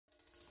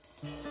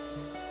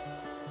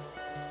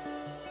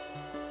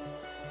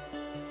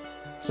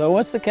So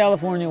what's the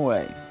California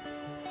way?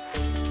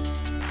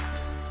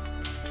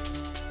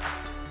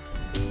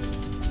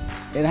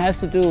 It has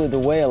to do with the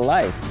way of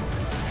life.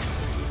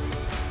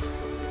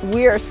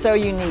 We are so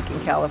unique in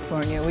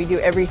California. We do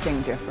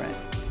everything different.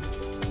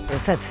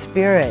 It's that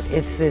spirit.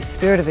 It's the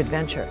spirit of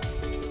adventure.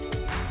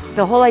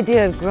 The whole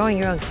idea of growing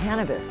your own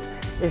cannabis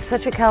is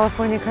such a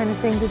California kind of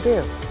thing to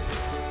do.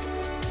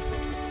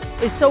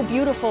 It's so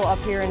beautiful up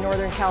here in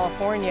Northern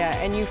California,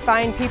 and you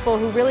find people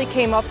who really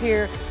came up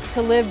here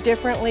to live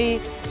differently,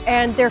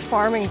 and they're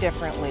farming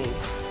differently.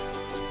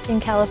 In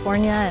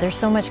California, there's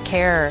so much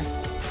care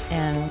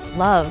and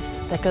love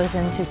that goes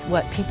into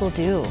what people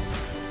do.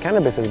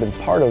 Cannabis has been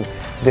part of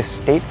this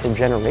state for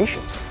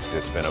generations.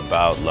 It's been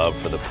about love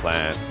for the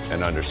plant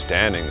and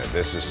understanding that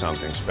this is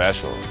something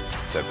special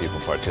that people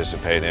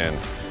participate in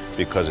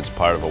because it's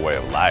part of a way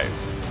of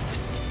life.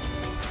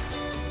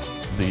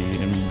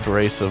 The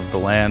embrace of the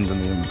land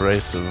and the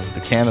embrace of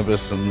the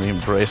cannabis and the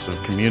embrace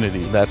of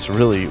community, that's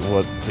really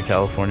what the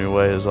California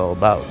Way is all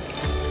about.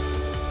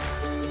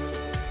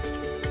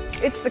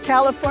 It's the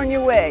California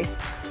way.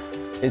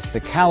 It's the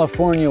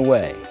California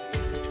way.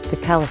 The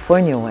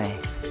California way.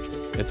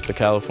 It's the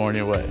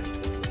California Way.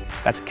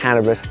 That's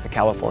cannabis the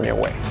California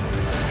way.